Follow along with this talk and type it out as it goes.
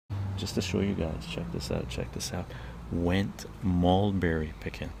just to show you guys. Check this out. Check this out. Went mulberry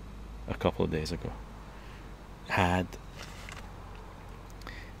picking a couple of days ago. Had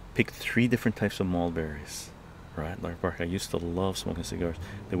picked 3 different types of mulberries. Right, Larry Park. I used to love smoking cigars.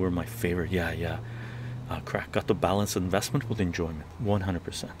 They were my favorite. Yeah, yeah. Crack. Got to balance investment with enjoyment.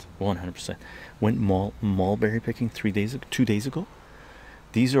 100%. 100%. Went mulberry picking 2 days ago.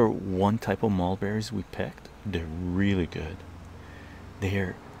 These are one type of mulberries we picked. They're really good.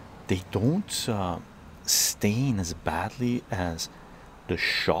 They don't stain as badly as the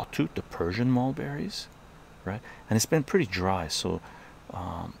shawtooth, the Persian mulberries, right? And it's been pretty dry, so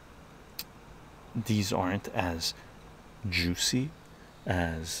these aren't as juicy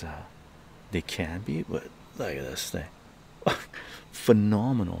as they can be. But look at this thing.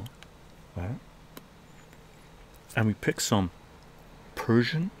 Phenomenal, right? And we picked some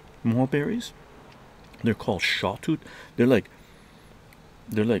Persian mulberries. They're called shawtooth. They're like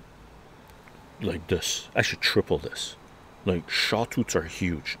this. I should triple this. Like, shawtooths are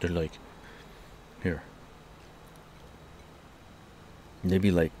huge. They're like, here,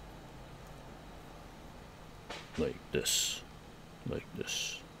 maybe like this, like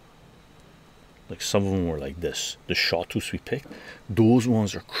this. Like, some of them were like this. The shawtooths we picked, those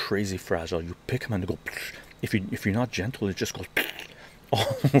ones are crazy fragile. You pick them and they go, if you're not gentle, it just goes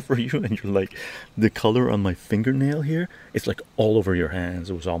all over you, and you're like, the color on my fingernail here, it's like all over your hands.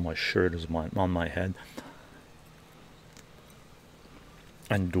 It was on my shirt, it was on my head.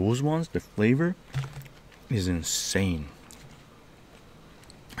 And those ones, the flavor is insane.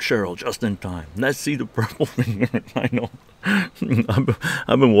 Cheryl, just in time. Let's see the purple finger. I know.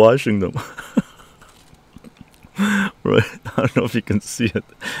 I've been washing them. Right, I don't know if you can see it.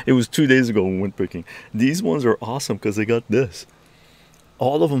 It was 2 days ago when we went picking. These ones are awesome because they got this.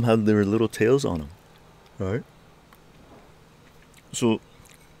 All of them have their little tails on them, right? So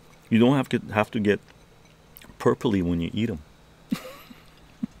you don't have to get purpley when you eat them.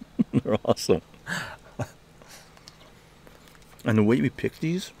 They're awesome. And the way we picked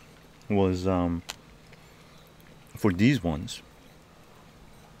these was for these ones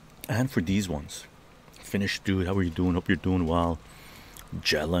and for these ones. Finished, dude. How are you doing? Hope you're doing well.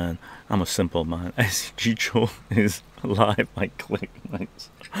 Jellan, I'm a simple man. I see chycho is live. I click. Nice.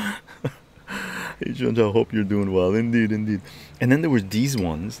 Hey, Junja, I hope you're doing well. Indeed, indeed. And then there were these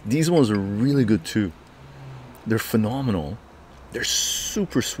ones. These ones are really good too. They're phenomenal. They're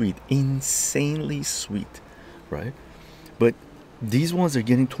super sweet, insanely sweet, right? But these ones are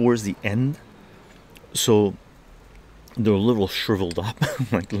getting towards the end, so they're a little shriveled up,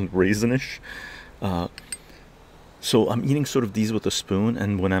 like a little raisinish. So I'm eating sort of these with a spoon,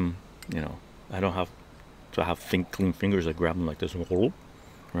 and when I'm, I don't have to have clean fingers, I grab them like this,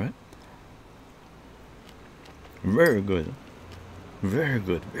 right? Very good, very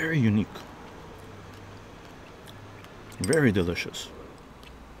good, very unique, very delicious.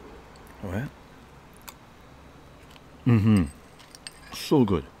 All right. So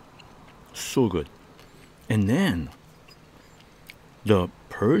good, so good. And then the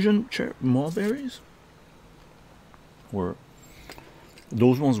Persian mulberries were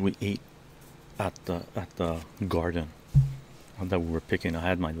those ones we ate at the garden that we were picking. I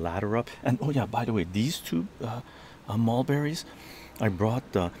had my ladder up, and oh yeah, by the way, these two mulberries I brought.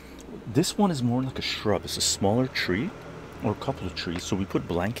 This one is more like a shrub. It's a smaller tree, or a couple of trees. So we put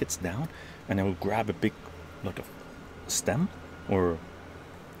blankets down, and I would grab a big, like a stem, or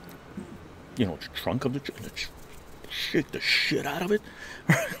trunk of the tree, and shake the shit out of it,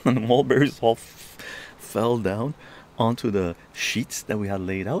 and the mulberries all fell down onto the sheets that we had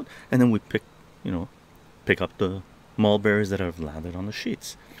laid out, and then we pick up the mulberries that have landed on the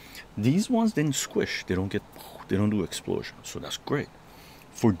sheets. These ones didn't squish. They don't do explosion, so that's great.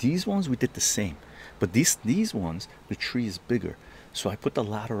 For these ones we did the same, but these ones, the tree is bigger, so I put the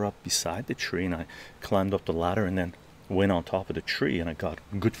ladder up beside the tree, and I climbed up the ladder and then went on top of the tree, and I got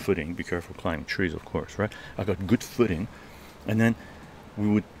good footing. Be careful climbing trees, of course, right? I got good footing, and then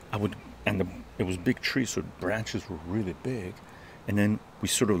it was big trees, so the branches were really big, and then we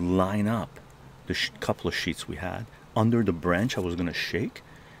sort of line up the couple of sheets we had under the branch I was gonna shake,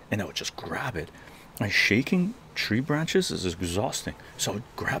 and I would just grab it. And shaking tree branches is exhausting, so I would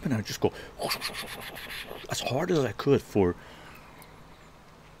grab it and I would just go as hard as I could for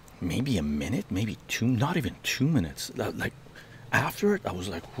maybe a minute, maybe two, not even 2 minutes. Like, after it, I was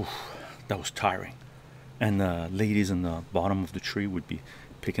like, whew, that was tiring. And the ladies in the bottom of the tree would be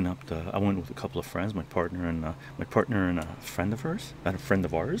picking up I went with a couple of friends, my partner and a friend of hers, and a friend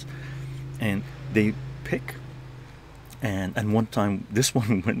of ours, and they pick. And one time, this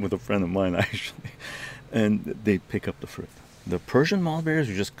one went with a friend of mine actually, and they pick up the fruit. The Persian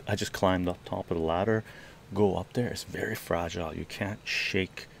mulberries, I just climbed up top of the ladder, go up there. It's very fragile. You can't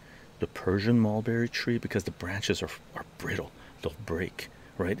shake the Persian mulberry tree because the branches are brittle. They'll break,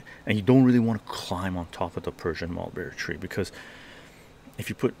 right? And you don't really want to climb on top of the Persian mulberry tree, because if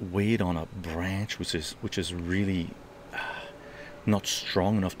you put weight on a branch which is really not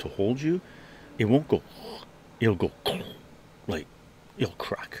strong enough to hold you, it won't go. It'll go like, it'll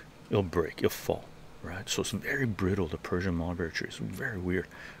crack, it'll break, it'll fall, right? So it's very brittle. The Persian mulberry tree is very weird,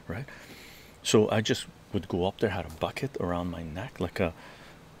 right? So I just would go up there, had a bucket around my neck, like a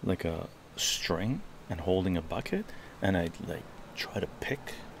string, and holding a bucket, and I'd like try to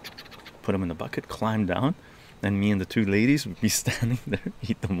pick, put them in the bucket, climb down, and me and the two ladies would be standing there,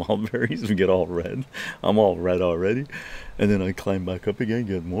 eat the mulberries. We get all red. I'm all red already, and then I climb back up again,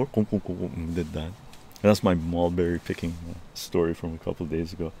 get more, and did that. That's my mulberry picking story from a couple of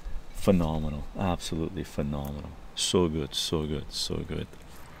days ago. Phenomenal, absolutely phenomenal. So good, so good, so good,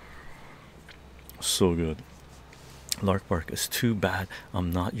 so good. Lark Bark, it's too bad I'm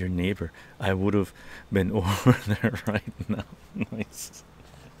not your neighbor. I would have been over there right now. Nice,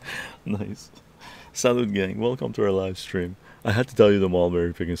 nice. Salute gang, welcome to our live stream. I had to tell you the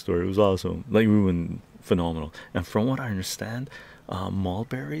mulberry picking story. It was awesome. Like, we were phenomenal. And from what I understand,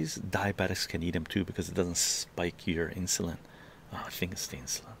 mulberries, diabetics can eat them too, because it doesn't spike your insulin. I think it's the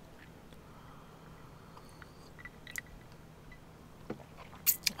insulin.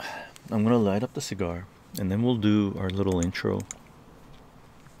 I'm gonna light up the cigar, and then we'll do our little intro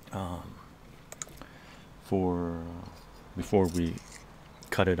for before we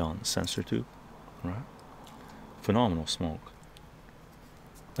cut it on sensor tube, right? Phenomenal smoke.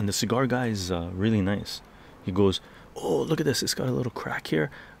 And the cigar guy is really nice. He goes, oh, look at this, it's got a little crack here,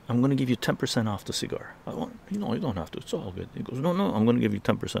 I'm gonna give you 10% off the cigar. I want, you know, you don't have to, it's all good. He goes, no, I'm gonna give you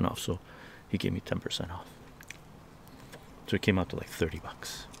 10% off. So he gave me 10% off, so it came out to like 30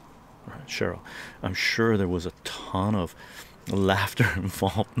 bucks. All right, Cheryl, I'm sure there was a ton of laughter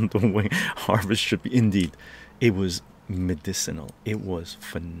involved in the way harvest should be. Indeed, it was medicinal. It was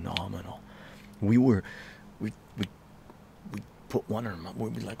phenomenal. We put one in our mouth.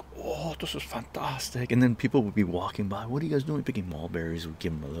 We'd be like, oh, this is fantastic. And then people would be walking by, what are you guys doing? Picking mulberries. We'd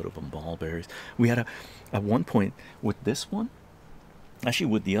give them a little bit of mulberries. We had at one point with this one,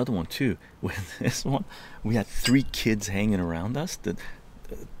 actually with the other one too, with this one, we had 3 kids hanging around us that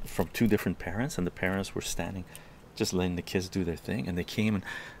from 2 different parents, and the parents were standing just letting the kids do their thing, and they came and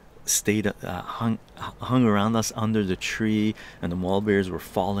stayed hung around us under the tree, and the mulberries were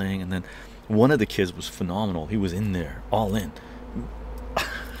falling. And then one of the kids was phenomenal. He was in there all in,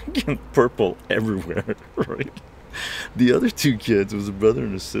 purple everywhere, right? The other 2 kids, was a brother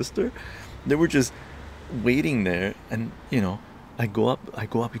and a sister, they were just waiting there. And you know, I go up,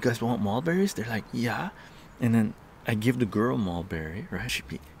 you guys want mulberries? They're like, yeah. And then I give the girl mulberry, right?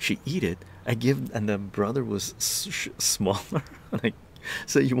 She eat it. And the brother was smaller. And I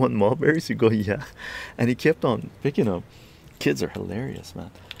say, you want mulberries? You go, yeah. And he kept on picking them. Kids are hilarious,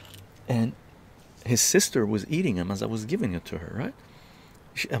 man. And his sister was eating them as I was giving it to her, right?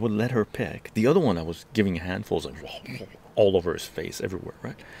 I would let her pick. The other one, I was giving handfuls, like all over his face, everywhere,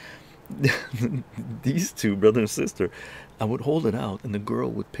 right? These 2, brother and sister, I would hold it out, and the girl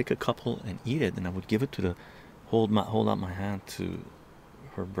would pick a couple and eat it, and I would give it to the hold out my hand to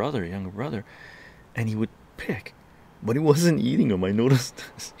her brother, younger brother, and he would pick, but he wasn't eating them. I noticed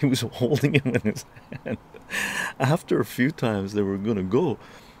this. He was holding them in his hand. After a few times they were gonna go,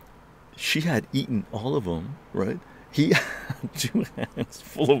 she had eaten all of them, right? He had 2 hands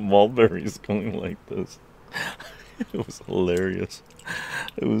full of mulberries going like this. It was hilarious.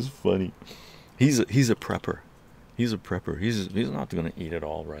 It was funny. He's a prepper. He's a prepper. He's not gonna eat it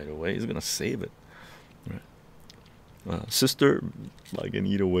all right away. He's gonna save it, right? Sister, I can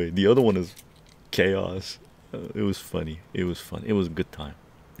eat away. The other one is chaos. It was funny. It was fun. It was a good time.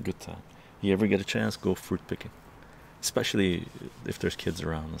 Good time. You ever get a chance, go fruit picking, especially if there's kids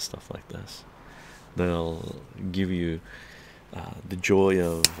around and stuff like this. They'll give you the joy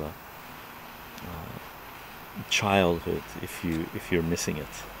of childhood if you're missing it.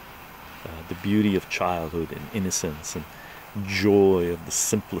 The beauty of childhood and innocence and joy of the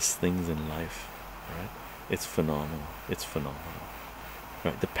simplest things in life, right? It's phenomenal. It's phenomenal,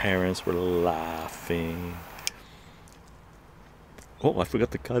 right? The parents were laughing. Oh, I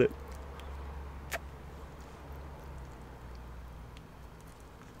forgot to cut it.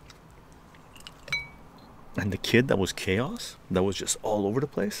 And the kid that was chaos, that was just all over the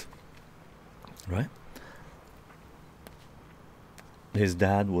place, right? His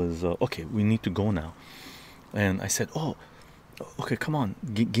dad was okay, we need to go now. And I said, oh, okay, come on,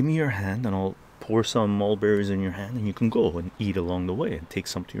 give me your hand and I'll pour some mulberries in your hand and you can go and eat along the way and take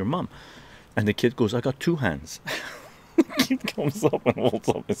some to your mom. And the kid goes, I got two hands. The kid comes up and holds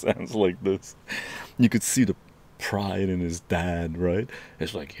up his hands like this. You could see the pride in his dad, right?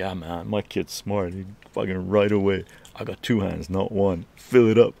 It's like, yeah, man, my kid's smart. He fucking right away, I got two hands, not one. Fill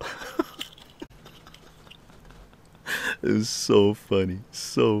it up. It was so funny,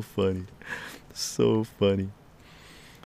 so funny, so funny.